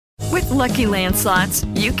Lucky Land Slots,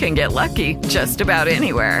 you can get lucky just about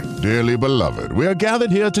anywhere. Dearly beloved, we are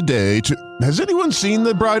gathered here today to... Has anyone seen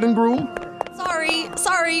the bride and groom?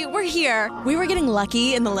 Sorry, we're here. We were getting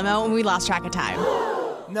lucky in the limo and we lost track of time.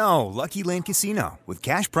 No, Lucky Land Casino, with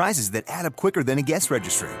cash prizes that add up quicker than a guest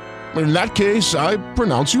registry. In that case, I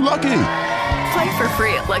pronounce you lucky. Play for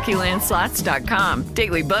free at LuckyLandSlots.com.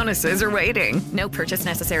 Daily bonuses are waiting. No purchase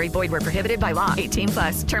necessary. Void where prohibited by law.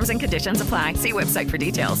 18+. Terms and conditions apply. See website for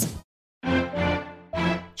details.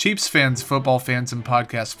 Chiefs fans, football fans, and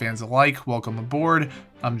podcast fans alike, welcome aboard.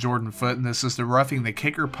 I'm Jordan Foote, and this is the Roughing the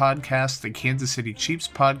Kicker podcast, the Kansas City Chiefs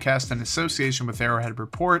podcast in association with Arrowhead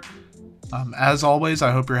Report. As always,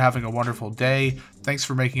 I hope you're having a wonderful day. Thanks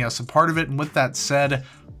for making us a part of it. And with that said,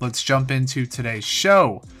 let's jump into today's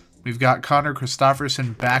show. We've got Connor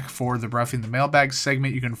Christofferson back for the Roughing the Mailbag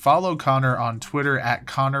segment. You can follow Connor on Twitter at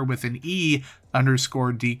Connor with an E_DKC.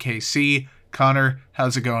 Connor,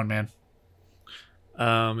 how's it going, man?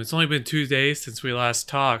 It's only been 2 days since we last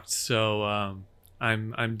talked, so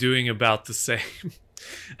I'm doing about the same.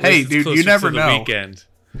 Hey, dude, you never know. Weekend.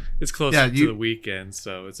 It's closer to the weekend,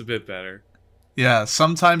 so it's a bit better. Yeah,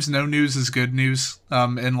 sometimes no news is good news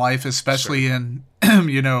in life, especially in,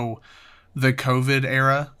 the COVID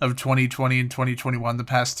era of 2020 and 2021. The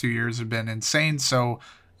past 2 years have been insane, so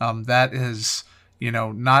that is,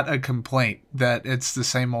 not a complaint that it's the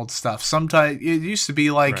same old stuff. Sometimes it used to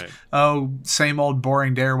be like, oh, same old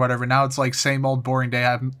boring day or whatever. Now it's like same old boring day.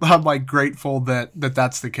 I'm like grateful that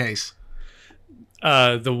that's the case.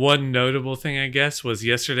 The one notable thing, I guess, was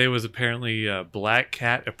yesterday was apparently Black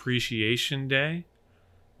Cat Appreciation Day.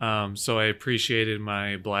 So I appreciated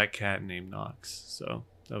my black cat named Knox. So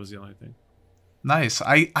that was the only thing. Nice.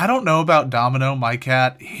 I don't know about Domino, my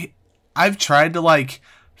cat. I've tried to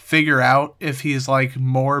figure out if he's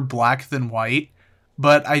more black than white,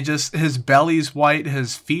 but his belly's white,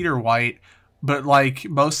 his feet are white, but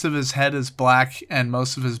most of his head is black and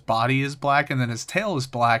most of his body is black, and then his tail is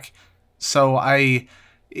black. So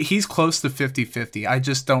he's close to 50-50. I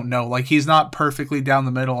just don't know. He's not perfectly down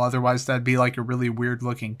the middle. Otherwise, that'd be a really weird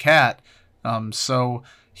looking cat. So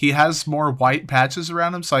he has more white patches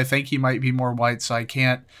around him. So I think he might be more white. So I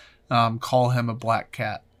can't call him a black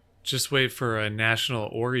cat. Just wait for a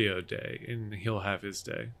National Oreo Day and he'll have his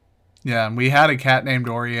day. Yeah. And we had a cat named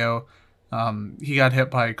Oreo. He got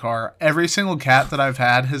hit by a car. Every single cat that I've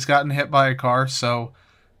had has gotten hit by a car. So...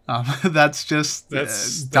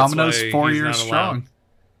 that's Domino's 4 years strong.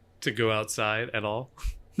 To go outside at all?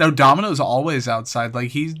 No, Domino's always outside.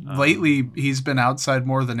 Lately he's been outside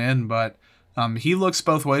more than in, but he looks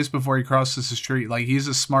both ways before he crosses the street. He's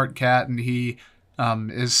a smart cat, and he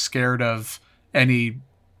is scared of any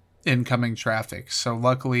incoming traffic. So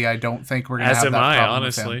luckily, I don't think we're gonna have that problem. As am I,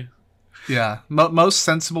 honestly. Yeah, most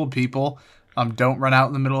sensible people don't run out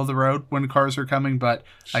in the middle of the road when cars are coming, but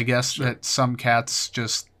I guess that some cats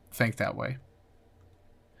just think that way.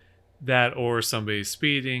 That or somebody's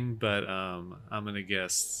speeding, but I'm gonna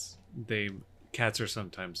guess cats are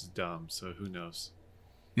sometimes dumb, so who knows?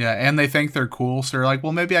 Yeah, and they think they're cool, so they're like,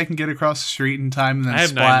 well, maybe I can get across the street in time, and then I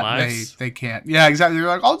have 9 lives. They can't. Yeah, exactly. They're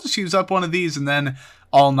like, I'll just use up one of these, and then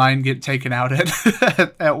all 9 get taken out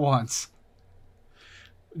at once.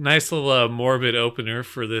 Nice little morbid opener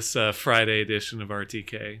for this Friday edition of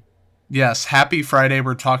RTK. Yes, happy Friday.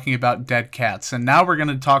 We're talking about dead cats. And now we're going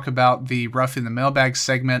to talk about the Roughing the Mailbag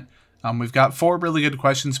segment. We've got 4 really good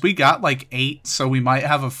questions. We got 8, so we might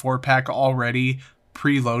have a 4-pack already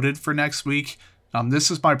preloaded for next week.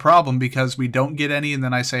 This is my problem because we don't get any, and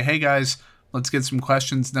then I say, hey guys, let's get some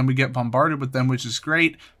questions. And then we get bombarded with them, which is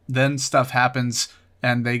great. Then stuff happens,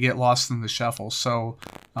 and they get lost in the shuffle. So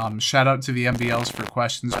shout out to the MBLs for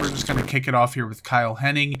questions. We're just going to kick it off here with Kyle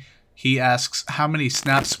Henning. He asks, how many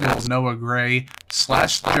snaps will Noah Gray /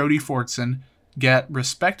 Jody Fortson get,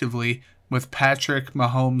 respectively, with Patrick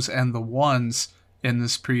Mahomes and the ones in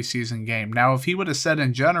this preseason game? Now, if he would have said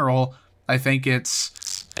in general, I think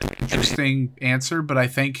it's an interesting answer, but I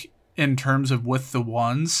think in terms of with the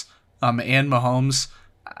ones and Mahomes,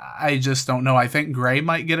 I just don't know. I think Gray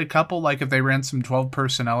might get a couple, if they ran some 12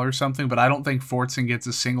 personnel or something, but I don't think Fortson gets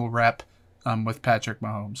a single rep with Patrick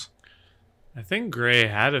Mahomes. I think Gray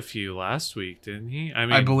had a few last week, didn't he?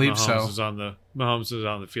 I believe Mahomes so. Mahomes was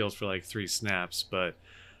on the field for 3 snaps, but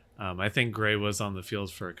I think Gray was on the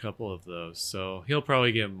field for a couple of those. So he'll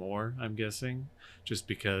probably get more, I'm guessing, just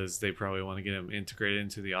because they probably want to get him integrated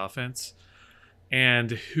into the offense.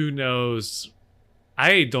 And who knows?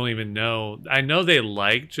 I don't even know. I know they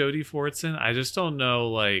like Jody Fortson. I just don't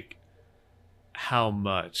know, how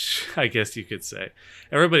much, I guess you could say.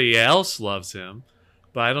 Everybody else loves him.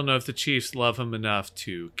 But I don't know if the Chiefs love him enough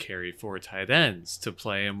to carry 4 tight ends, to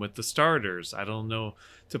play him with the starters. I don't know,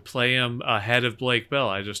 to play him ahead of Blake Bell.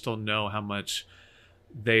 I just don't know how much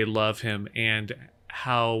they love him and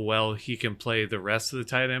how well he can play the rest of the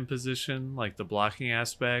tight end position, like the blocking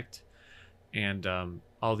aspect and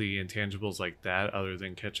all the intangibles like that other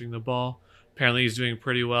than catching the ball. Apparently he's doing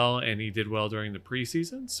pretty well, and he did well during the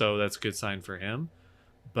preseason, so that's a good sign for him.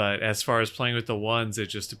 But as far as playing with the ones, it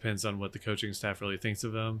just depends on what the coaching staff really thinks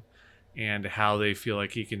of him and how they feel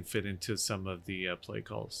like he can fit into some of the play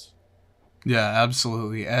calls. Yeah,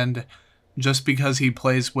 absolutely. And just because he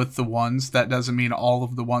plays with the ones, that doesn't mean all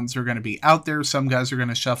of the ones are going to be out there. Some guys are going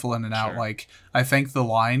to shuffle in and out. Sure. Like, I think the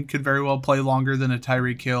line could very well play longer than a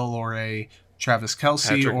Tyreek Hill or a Travis Kelce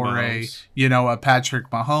Patrick or Mahomes. a Patrick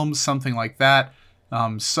Mahomes, something like that.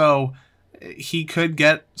 So he could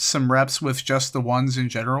get some reps with just the ones in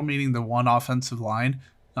general, meaning the one offensive line.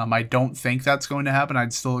 I don't think that's going to happen.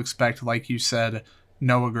 I'd still expect, like you said,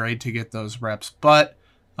 Noah Gray to get those reps. But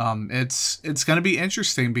it's going to be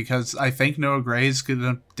interesting because I think Noah Gray is going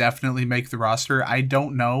to definitely make the roster. I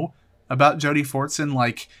don't know about Jody Fortson.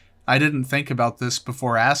 Like, I didn't think about this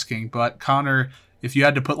before asking, but Connor, if you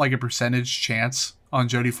had to put like a percentage chance on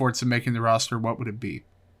Jody Fortson making the roster, what would it be?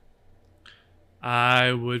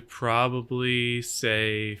 I would probably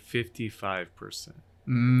say 55%.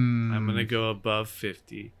 I'm going to go above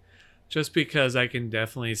 50 just because I can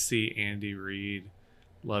definitely see Andy Reid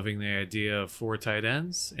loving the idea of 4 tight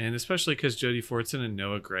ends, and especially because Jody Fortson and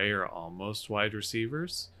Noah Gray are almost wide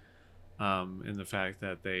receivers, in the fact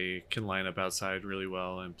that they can line up outside really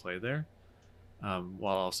well and play there,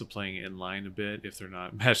 while also playing in line a bit if they're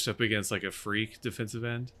not matched up against like a freak defensive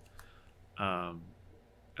end. And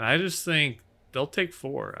I just think they'll take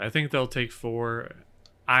 4. I think they'll take 4.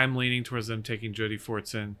 I'm leaning towards them taking Jody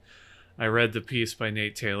Fortson. I read the piece by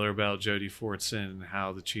Nate Taylor about Jody Fortson and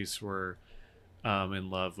how the Chiefs were in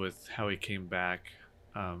love with how he came back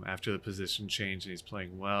after the position change, and he's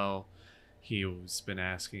playing well. He's been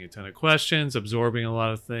asking a ton of questions, absorbing a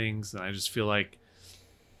lot of things, and I just feel like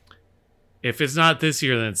if it's not this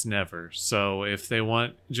year, then it's never. So if they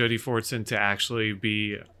want Jody Fortson to actually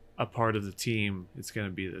be a part of the team, it's going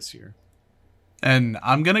to be this year. And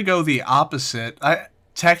I'm going to go the opposite.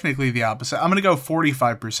 Technically the opposite. I'm going to go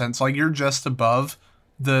 45%. So like you're just above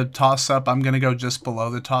the toss-up. I'm going to go just below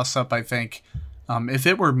the toss-up, I think. If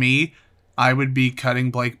it were me, I would be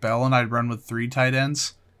cutting Blake Bell and I'd run with 3 tight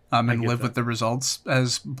ends and live with the results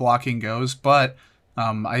as blocking goes. But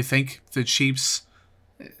I think the Chiefs,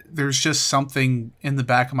 there's just something in the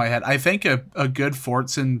back of my head. I think a good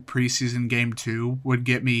Fortson preseason game 2 would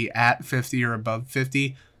get me at 50 or above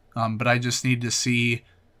 50. But I just need to see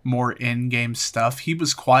more in-game stuff. He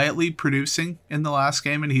was quietly producing in the last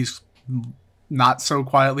game, and he's not so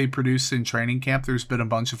quietly produced in training camp. There's been a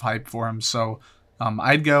bunch of hype for him. So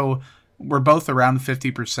I'd go, we're both around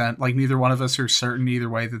 50%. Like, neither one of us are certain either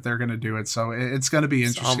way that they're going to do it. So it's going to be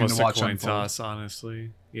interesting to watch. Almost a coin unfold. toss,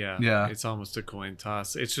 honestly. Yeah. It's almost a coin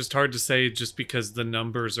toss. It's just hard to say just because the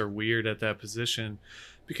numbers are weird at that position.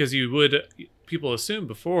 Because people assume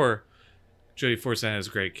before Jody Fortson had his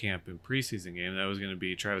great camp in preseason game, that was going to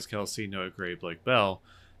be Travis Kelce, Noah Gray, Blake Bell,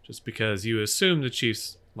 just because you assume the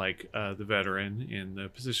Chiefs like the veteran in the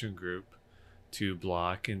position group to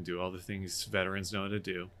block and do all the things veterans know how to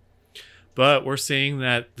do. But we're seeing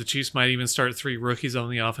that the Chiefs might even start 3 rookies on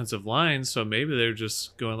the offensive line, so maybe they're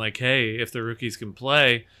just going like, hey, if the rookies can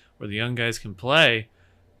play or the young guys can play,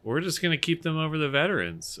 we're just going to keep them over the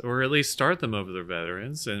veterans, or at least start them over the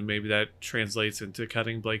veterans, and maybe that translates into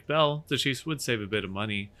cutting Blake Bell. The Chiefs would save a bit of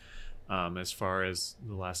money as far as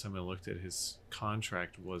the last time I looked at his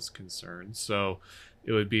contract was concerned. So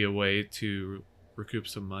it would be a way to recoup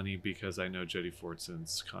some money because I know Jody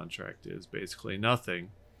Fortson's contract is basically nothing.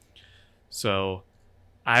 So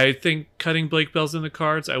I think cutting Blake Bell's in the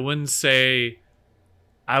cards. I would say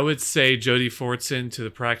Jody Fortson to the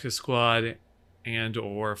practice squad and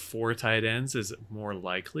or 4 tight ends is more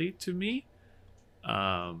likely to me.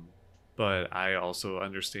 But I also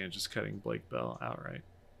understand just cutting Blake Bell outright.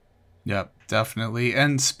 Yep, definitely.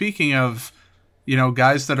 And speaking of,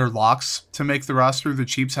 guys that are locks to make the roster, the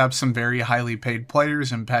Chiefs have some very highly paid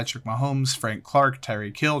players in Patrick Mahomes, Frank Clark,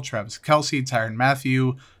 Tyreek Hill, Travis Kelce, Tyrann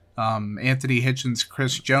Mathieu, Anthony Hitchens,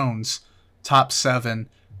 Chris Jones, top 7.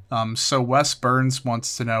 So Wes Burns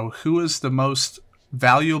wants to know who is the most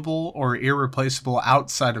valuable or irreplaceable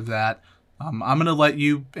outside of that. I'm going to let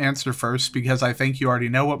you answer first because I think you already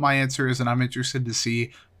know what my answer is, and I'm interested to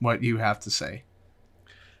see what you have to say.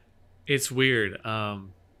 It's weird.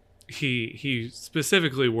 He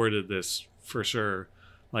specifically worded this for sure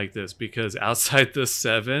like this because outside the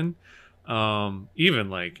 7, Even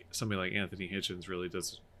like somebody like Anthony Hitchens really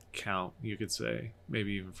doesn't count, you could say.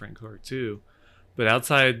 Maybe even Frank Clark too. But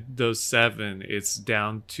outside those 7, it's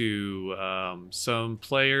down to some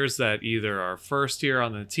players that either are first year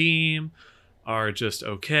on the team, are just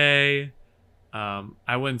okay.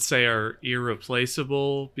 I wouldn't say are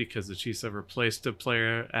irreplaceable because the Chiefs have replaced a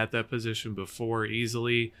player at that position before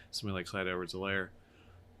easily, somebody like Clyde Edwards-Helaire.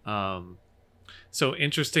 So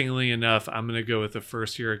interestingly enough, I'm going to go with the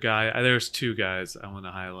first year guy. There's 2 guys I want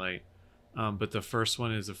to highlight. But the first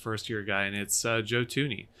one is a first-year guy, and it's Joe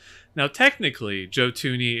Thuney. Now, technically, Joe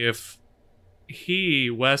Thuney, if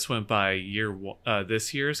Wes went by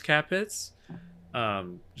this year's cap hits,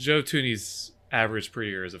 Joe Thuney's average per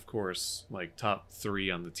year is, of course, like top 3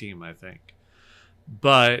 on the team, I think.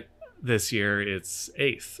 But this year, it's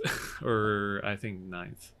 8th, or I think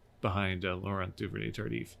 9th, behind Laurent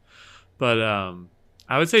Duvernay-Tardif. But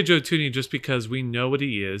I would say Joe Thuney just because we know what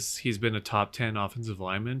he is. He's been a top 10 offensive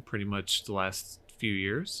lineman pretty much the last few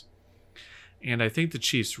years. And I think the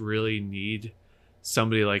Chiefs really need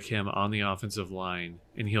somebody like him on the offensive line.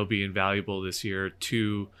 And he'll be invaluable this year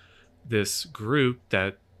to this group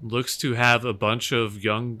that looks to have a bunch of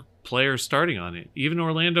young players starting on it. Even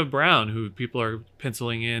Orlando Brown, who people are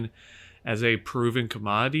penciling in as a proven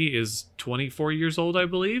commodity, is 24 years old, I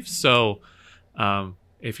believe. So,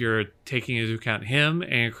 if you're taking into account him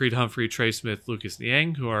and Creed Humphrey, Trey Smith, Lucas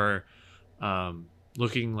Niang, who are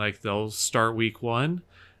looking like they'll start week 1,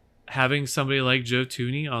 having somebody like Joe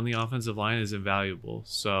Thuney on the offensive line is invaluable.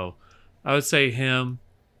 So I would say him.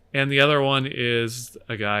 And the other one is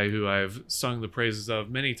a guy who I've sung the praises of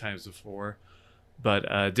many times before.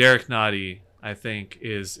 But Derek Nottie, I think,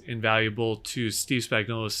 is invaluable to Steve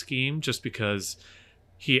Spagnuolo's scheme just because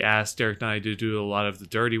he asked Derek Nottie to do a lot of the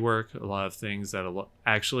dirty work, a lot of things that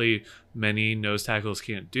actually many nose tackles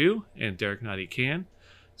can't do, and Derek Nottie can.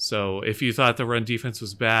 So if you thought the run defense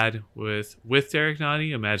was bad with Derek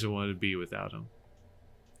Nottie, imagine what it would be without him.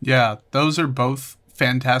 Yeah, those are both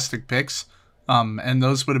fantastic picks, and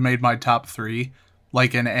those would have made my top 3,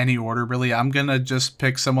 like in any order, really. I'm going to just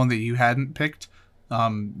pick someone that you hadn't picked.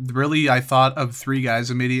 Really, I thought of 3 guys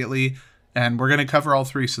immediately, and we're going to cover all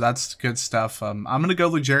 3, so that's good stuff. I'm going to go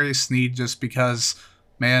L'Jarius Sneed just because,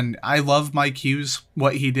 man, I love Mike Hughes,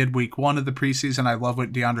 what he did week 1 of the preseason. I love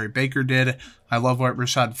what DeAndre Baker did. I love what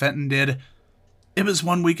Rashad Fenton did. It was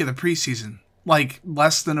 1 week of the preseason, like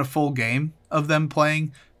less than a full game of them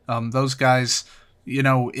playing. Those guys,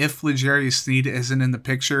 if L'Jarius Sneed isn't in the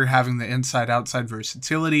picture, having the inside-outside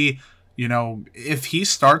versatility, if he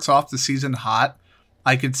starts off the season hot,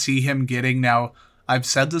 I could see him getting now. I've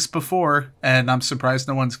said this before, and I'm surprised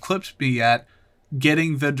no one's clipped me yet,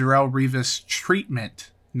 getting the Darrelle Revis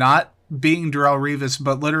treatment. Not being Darrelle Revis,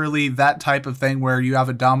 but literally that type of thing where you have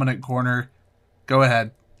a dominant corner. Go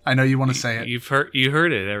ahead. I know you want to say it. You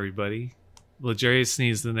heard it, everybody. L'Jarius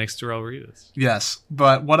Sneed's the next Darrelle Revis. Yes,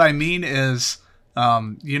 but what I mean is, the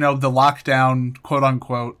lockdown,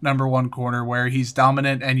 quote-unquote, number 1 corner where he's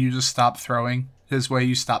dominant and you just stop throwing his way,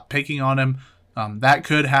 you stop picking on him. That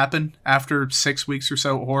could happen after 6 weeks or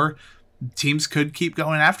so, or teams could keep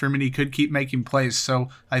going after him and he could keep making plays. So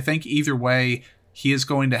I think either way, he is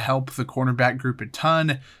going to help the cornerback group a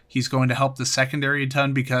ton. He's going to help the secondary a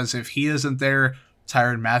ton because if he isn't there,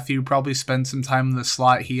 Tyrann Mathieu probably spends some time in the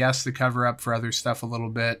slot. He has to cover up for other stuff a little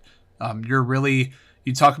bit.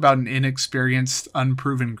 You talk about an inexperienced,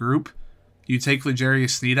 unproven group. You take L'Jarius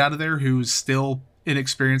Sneed out of there, who's still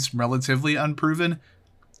inexperienced, relatively unproven.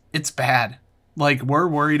 It's bad. Like, we're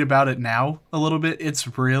worried about it now a little bit.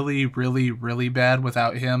 It's really, really, really bad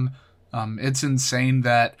without him. It's insane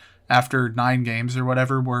that after 9 games or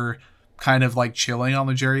whatever, we're kind of like chilling on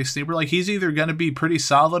L'Jarius Sneed. We're like, he's either going to be pretty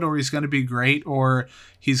solid or he's going to be great or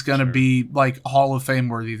he's going to be like Hall of Fame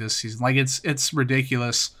worthy this season. Like, it's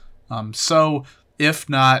ridiculous. So if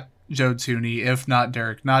not Joe Thuney, if not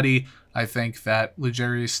Derek Nottie, I think that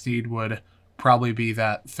L'Jarius Sneed would probably be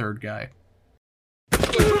that 3rd guy.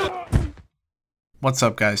 What's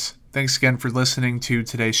up, guys? Thanks again for listening to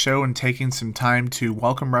today's show and taking some time to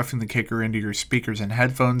welcome Roughing the Kicker into your speakers and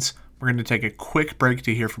headphones. We're going to take a quick break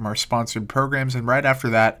to hear from our sponsored programs, and right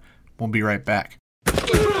after that, we'll be right back.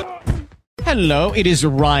 Hello, it is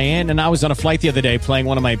Ryan, and I was on a flight the other day playing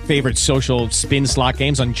one of my favorite social spin slot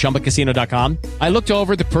games on ChumbaCasino.com. I looked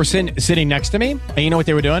over at the person sitting next to me, and you know what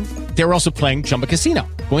they were doing? They were also playing Chumba Casino.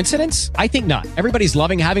 Coincidence? I think not. Everybody's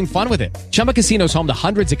loving having fun with it. Chumba Casino is home to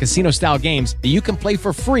hundreds of casino-style games that you can play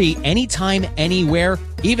for free anytime, anywhere,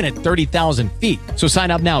 even at 30,000 feet. So sign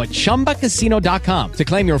up now at ChumbaCasino.com to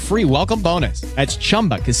claim your free welcome bonus. That's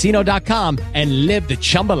ChumbaCasino.com and live the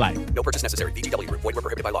Chumba life. No purchase necessary. VGW Group. Void where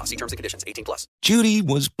prohibited by law. See terms and conditions. 18+. Judy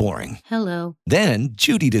was boring. Hello. Then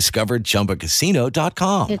Judy discovered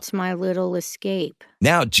ChumbaCasino.com. It's my little escape.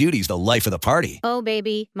 Now Judy's the life of the party. Oh,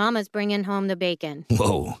 baby, mama's bringing home the bacon.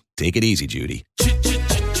 Whoa, take it easy, Judy.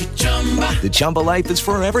 The Chumba life is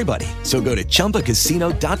for everybody. So go to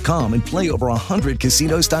ChumbaCasino.com and play over 100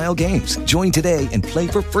 casino-style games. Join today and play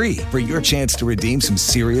for free for your chance to redeem some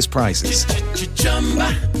serious prizes.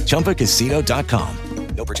 ChumbaCasino.com.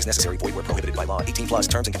 No purchase necessary. Void where prohibited by law. 18+.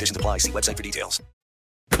 Terms and conditions apply. See website for details.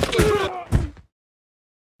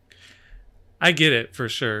 I get it for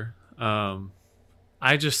sure. I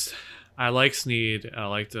like Snead. I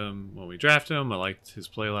liked him when we drafted him. I liked his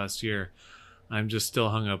play last year. I'm just still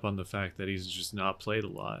hung up on the fact that he's just not played a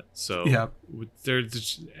lot. So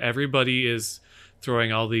everybody is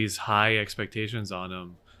throwing all these high expectations on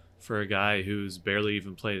him for a guy who's barely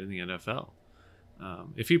even played in the NFL.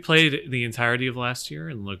 If he played the entirety of last year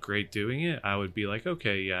and looked great doing it, I would be like,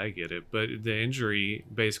 okay, yeah, I get it. But the injury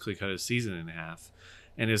basically cut his season in half.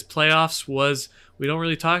 And his playoffs we don't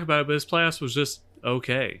really talk about it, but his playoffs was just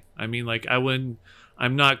okay. I mean, like, I'm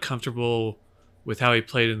not comfortable with how he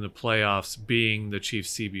played in the playoffs being the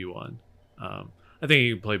Chiefs CB1. I think he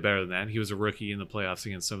can play better than that. He was a rookie in the playoffs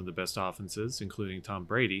against some of the best offenses, including Tom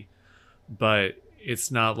Brady. But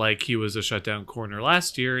it's not like he was a shutdown corner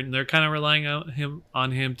last year, and they're kind of relying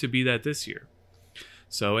on him to be that this year.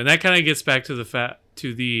 So, and that kind of gets back to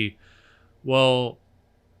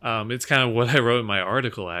it's kind of what I wrote in my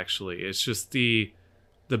article, actually. It's just the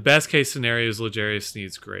best case scenario is L'Jarius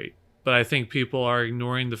Sneed's great. But I think people are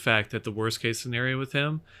ignoring the fact that the worst case scenario with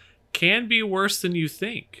him can be worse than you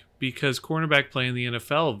think, because cornerback play in the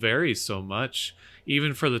NFL varies so much,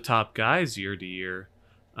 even for the top guys year to year.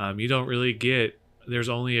 You don't really there's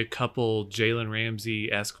only a couple Jalen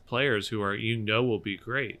Ramsey-esque players who will be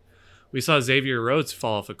great. We saw Xavier Rhodes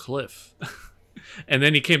fall off a cliff. And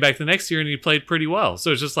then he came back the next year and he played pretty well.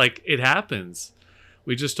 So it's just like, it happens.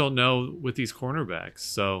 We just don't know with these cornerbacks.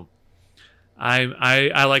 So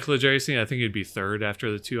I like L'Jarius Sneed. I think he'd be third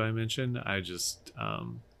after the two I mentioned. I just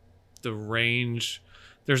the range.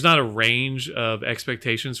 There's not a range of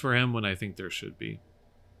expectations for him when I think there should be.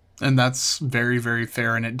 And that's very, very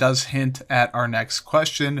fair. And it does hint at our next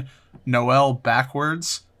question. Noel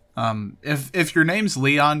backwards. If your name's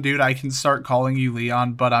Leon, dude, I can start calling you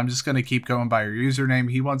Leon, but I'm just going to keep going by your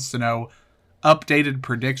username. He wants to know updated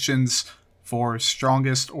predictions for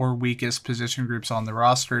strongest or weakest position groups on the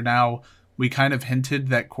roster. Now, we kind of hinted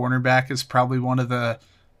that cornerback is probably one of the,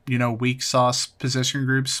 weak sauce position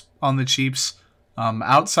groups on the Chiefs.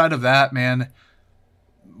 Outside of that, man,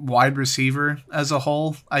 wide receiver as a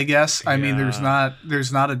whole, I guess. I mean, there's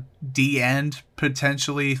not a D end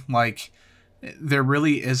potentially. Like, there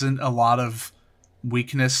really isn't a lot of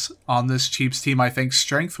weakness on this Chiefs team. I think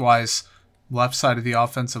strength-wise, left side of the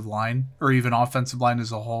offensive line, or even offensive line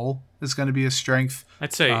as a whole, is going to be a strength.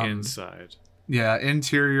 I'd say inside. Yeah,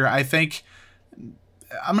 interior. I think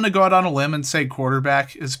I'm going to go out on a limb and say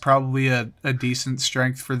quarterback is probably a decent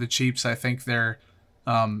strength for the Chiefs. I think they're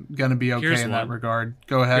going to be okay in that regard.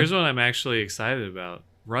 Go ahead. Here's what I'm actually excited about.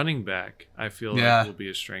 Running back, I feel like will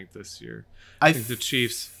be a strength this year. I think the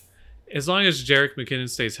Chiefs, as long as Jerick McKinnon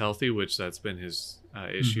stays healthy, which that's been his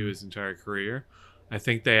issue his entire career, I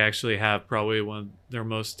think they actually have probably one of their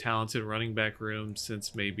most talented running back rooms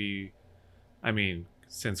since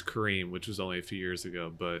Kareem, which was only a few years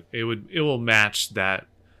ago. But it will match that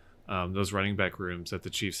those running back rooms that the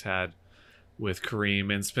Chiefs had with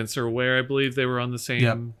Kareem and Spencer Ware. I believe they were on the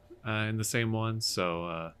same in the same one,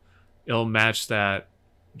 so it'll match that.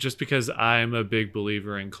 Just because I'm a big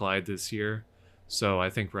believer in Clyde this year, so I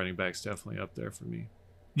think running back's definitely up there for me.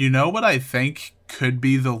 You know what I think could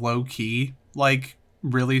be the low key, like,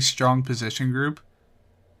 really strong position group?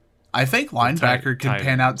 I think linebacker could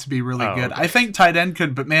pan out to be really good. Okay. I think tight end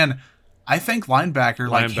could, but man, I think linebacker.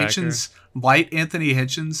 Like Hitchens, Anthony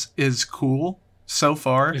Hitchens is cool so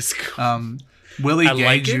far. It's cool. Willie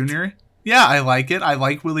Gay Jr. Yeah, I like it. I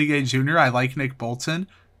like Willie Gay Jr. I like Nick Bolton.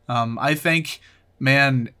 I think,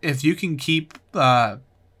 man, if you can keep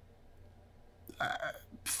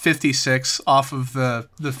 56 off of the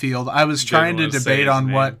field, I was trying to debate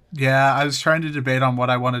on what. Yeah, I was trying to debate on what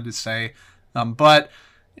I wanted to say, but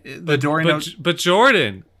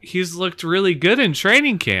Jordan, he's looked really good in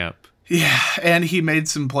training camp. Yeah, and he made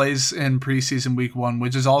some plays in preseason week 1,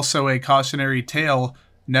 which is also a cautionary tale.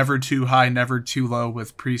 Never too high, never too low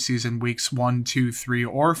with preseason weeks 1, 2, 3,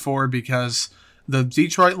 or 4, because the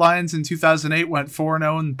Detroit Lions in 2008 went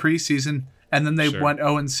 4-0 in preseason, and then they Sure. went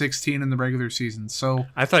 0-16 in the regular season. So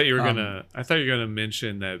I thought you were gonna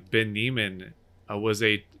mention that Ben Neiman was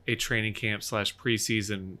a training camp /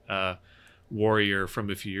 preseason warrior from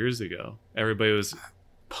a few years ago. Everybody was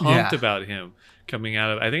pumped about him coming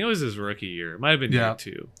out of, I think it was his rookie year. It might have been year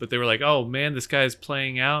 2, but they were like, "Oh man, this guy's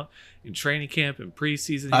playing out in training camp and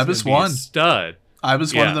preseason. He's I was gonna be a one stud." I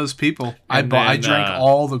was one of those people. I drank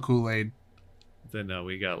all the Kool-Aid. Then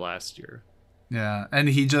we got last year. Yeah, and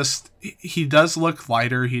he does look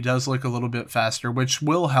lighter. He does look a little bit faster, which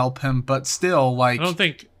will help him. But still, like, I don't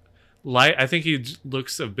think light. I think he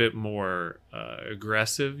looks a bit more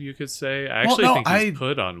aggressive. You could say. I actually think he's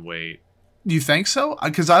put on weight. You think so?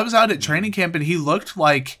 Because I was out at training camp and he looked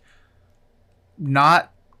like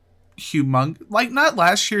not humongous. Like, not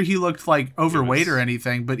last year. He looked like overweight or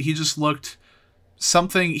anything, but he just looked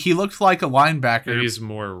something. He looked like a linebacker. Maybe he's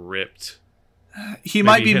more ripped. He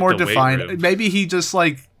might be more defined. Maybe he just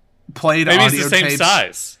like played maybe audio he's the same tapes.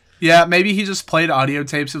 Size. Yeah, maybe he just played audio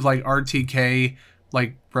tapes of like RTK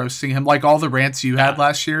like roasting him, like all the rants you had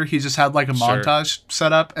last year. He just had like a montage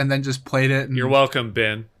set up and then just played it. And, you're welcome,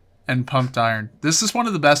 Ben. And pumped iron. This is one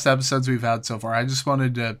of the best episodes we've had so far. I just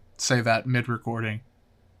wanted to say that mid-recording.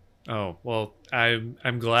 Oh, well,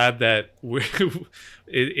 I'm glad that it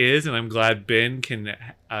is, and I'm glad Ben can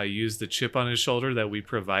use the chip on his shoulder that we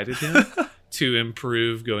provided him to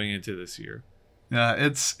improve going into this year. Yeah,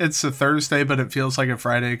 it's a Thursday, but it feels like a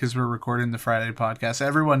Friday because we're recording the Friday podcast.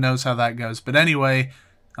 Everyone knows how that goes. But anyway,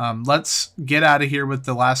 let's get out of here with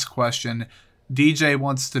the last question. DJ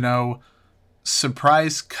wants to know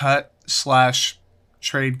surprise cut /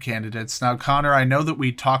 trade candidates. Now, Connor, I know that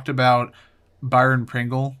we talked about Byron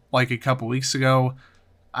Pringle like a couple weeks ago.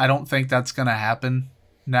 I don't think that's going to happen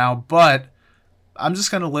now, but I'm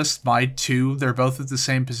just going to list my 2. They're both at the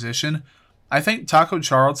same position. I think Taco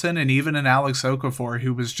Charlton and even an Alex Okafor,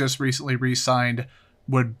 who was just recently re-signed,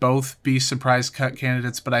 would both be surprise cut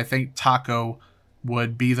candidates, but I think Taco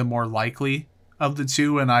would be the more likely of the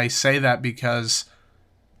 2, and I say that because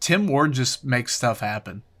Tim Ward just makes stuff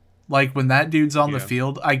happen. Like, when that dude's on the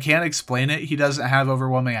field, I can't explain it. He doesn't have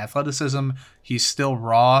overwhelming athleticism. He's still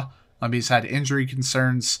raw. He's had injury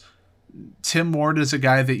concerns. Tim Ward is a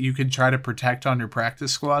guy that you could try to protect on your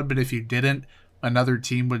practice squad, but if you didn't, another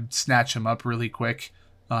team would snatch him up really quick.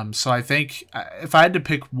 So I think if I had to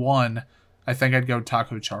pick one, I think I'd go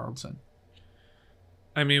Taco Charlton.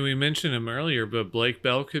 I mean, we mentioned him earlier, but Blake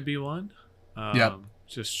Bell could be one.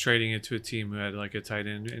 Just trading it to a team who had like a tight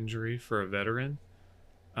end injury for a veteran.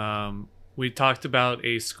 We talked about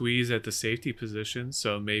a squeeze at the safety position,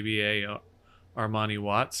 so maybe Armani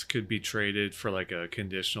Watts could be traded for like a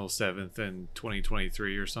conditional 7th in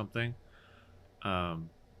 2023 or something.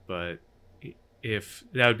 But if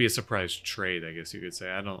that would be a surprise trade, I guess you could say.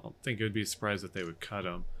 I don't think it would be a surprise if they would cut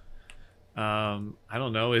him. I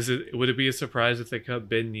don't know. Would it be a surprise if they cut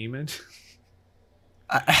Ben Neiman?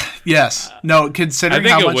 Yes. No, considering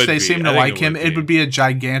how much they seem to like him, it would be a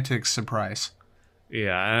gigantic surprise.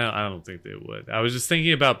 Yeah, I don't think they would. I was just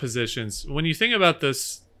thinking about positions. When you think about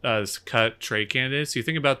this cut trade candidates, you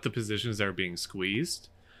think about the positions that are being squeezed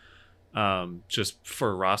just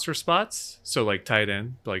for roster spots. So like tight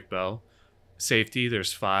end, Blake Bell. Safety,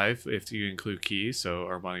 there's 5 if you include Key, so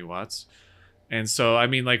Armani Watts. And so, I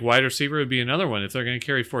mean, like wide receiver would be another one. If they're going to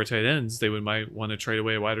carry 4 tight ends, they might want to trade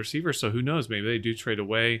away a wide receiver. So who knows? Maybe they do trade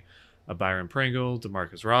away a Byron Pringle,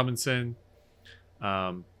 Demarcus Robinson.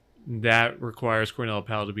 That requires Cornell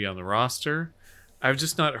Powell to be on the roster. I've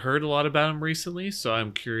just not heard a lot about him recently, so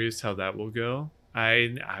I'm curious how that will go.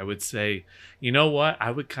 I would say, you know what?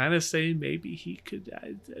 I would kind of say maybe he could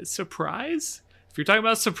surprise. If you're talking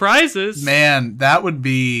about surprises. Man, that would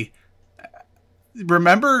be...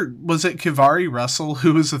 Remember, was it Kavari Russell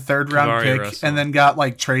who was a 3rd-round pick Russell. And then got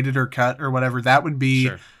like traded or cut or whatever? That would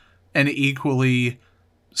be an equally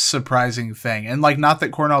surprising thing. And like, not that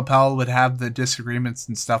Cornell Powell would have the disagreements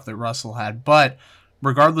and stuff that Russell had, but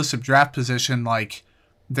regardless of draft position, like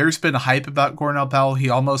there's been hype about Cornell Powell. He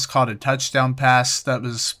almost caught a touchdown pass that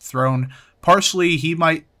was thrown. Partially, he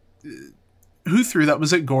might... Who threw that?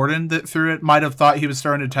 Was it Gordon that threw it? Might have thought he was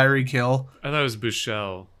throwing to Tyreek Hill. I thought it was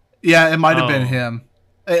Buechele. Yeah, it might have been him.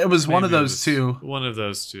 It was one of those two. One of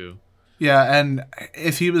those two. Yeah, and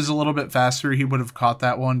if he was a little bit faster, he would have caught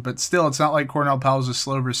that one. But still, it's not like Cornell Powell's a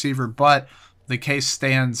slow receiver. But the case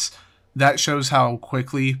stands. That shows how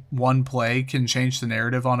quickly one play can change the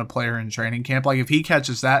narrative on a player in training camp. Like if he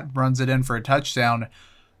catches that, runs it in for a touchdown,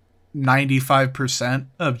 95%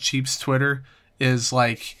 of Chiefs Twitter is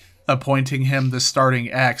like appointing him the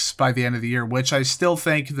starting X by the end of the year, which I still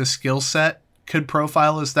think the skill set could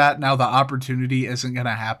profile as that. Now the opportunity isn't going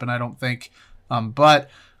to happen, I don't think. But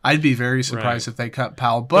I'd be very surprised if they cut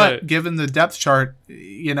Powell. But given the depth chart,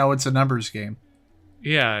 it's a numbers game.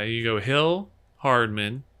 Yeah, you go Hill,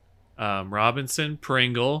 Hardman, Robinson,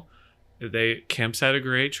 Pringle. Kemp's had a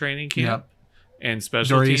great training camp. And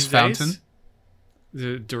special teams Fountain.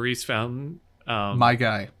 Doris Fountain. My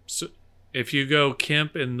guy. So if you go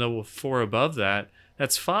Kemp and the 4 above that,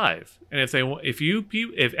 that's 5. And if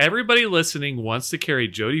everybody listening wants to carry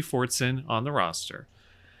Jody Fortson on the roster,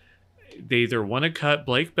 they either want to cut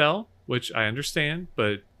Blake Bell, which I understand,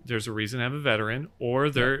 but there's a reason to have a veteran, or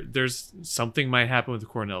there's something might happen with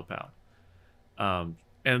Cornell Powell.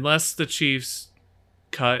 Unless the Chiefs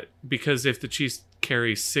cut, because if the Chiefs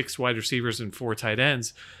carry 6 wide receivers and 4 tight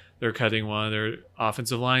ends, they're cutting one of their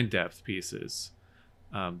offensive line depth pieces.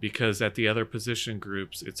 Because at the other position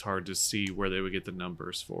groups, it's hard to see where they would get the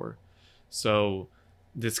numbers for. So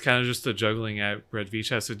it's kind of just the juggling act Brett Veach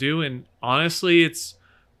has to do. And honestly, it's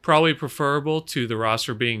probably preferable to the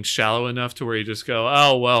roster being shallow enough to where you just go,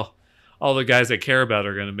 oh, well, all the guys I care about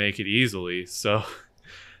are going to make it easily. So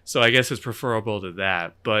I guess it's preferable to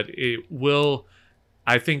that. But it will,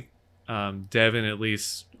 I think, Devin at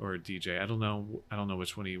least, or DJ, I don't know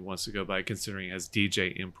which one he wants to go by, considering he has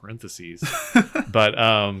DJ in parentheses. But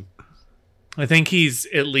I think he's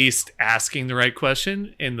at least asking the right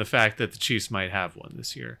question in the fact that the Chiefs might have one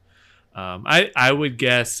this year. I would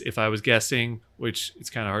guess, if I was guessing, which it's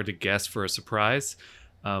kind of hard to guess for a surprise,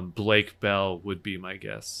 Blake Bell would be my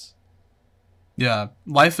guess. Yeah,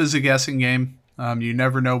 life is a guessing game. You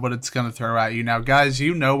never know what it's going to throw at you. Now, guys,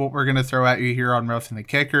 you know what we're going to throw at you here on Roughing the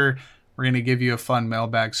Kicker. We're going to give you a fun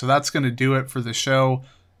mailbag. So that's going to do it for the show.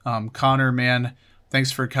 Connor, man,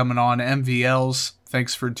 thanks for coming on. MVLs,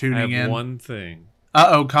 thanks for tuning in. I have one thing.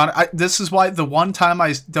 Uh-oh, Connor. This is why the one time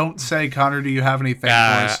I don't say, Connor, do you have anything for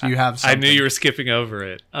us? You have something. I knew you were skipping over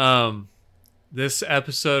it. This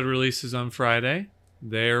episode releases on Friday.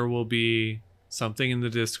 There will be something in the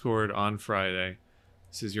Discord on Friday.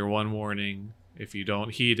 This is your one warning. If you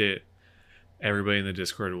don't heed it, everybody in the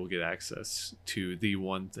Discord will get access to the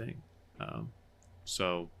one thing.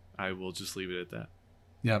 So I will just leave it at that.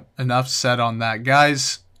 Yep. Enough said on that.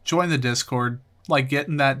 Guys, join the Discord. Get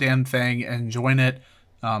in that damn thing and join it.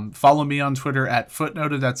 Follow me on Twitter at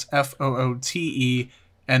Footnoted. That's FOOTENOTED.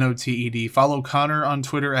 Follow Connor on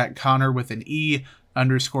Twitter at Connor with an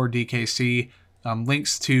E_DKC.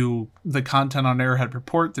 Links to the content on Arrowhead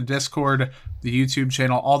Report, the Discord, the YouTube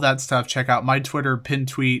channel, all that stuff. Check out my Twitter, pinned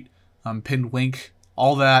tweet, pinned link,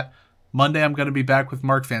 all that. Monday, I'm going to be back with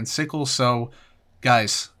Mark Van Sickle. So,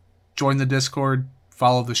 guys, join the Discord,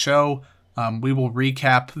 follow the show. We will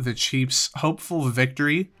recap the Chiefs' hopeful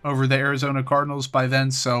victory over the Arizona Cardinals by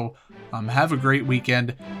then. So, have a great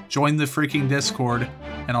weekend. Join the freaking Discord,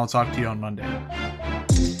 and I'll talk to you on Monday.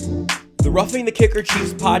 The Roughing the Kicker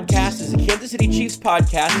Chiefs podcast is a Kansas City Chiefs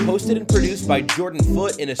podcast hosted and produced by Jordan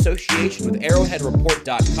Foote in association with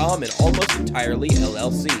ArrowheadReport.com and Almost Entirely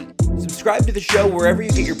LLC. Subscribe to the show wherever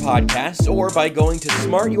you get your podcasts or by going to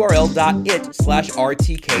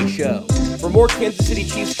smarturl.it/RTK show. For more Kansas City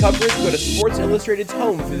Chiefs coverage, go to Sports Illustrated's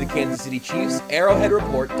home for the Kansas City Chiefs,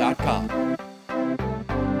 ArrowheadReport.com.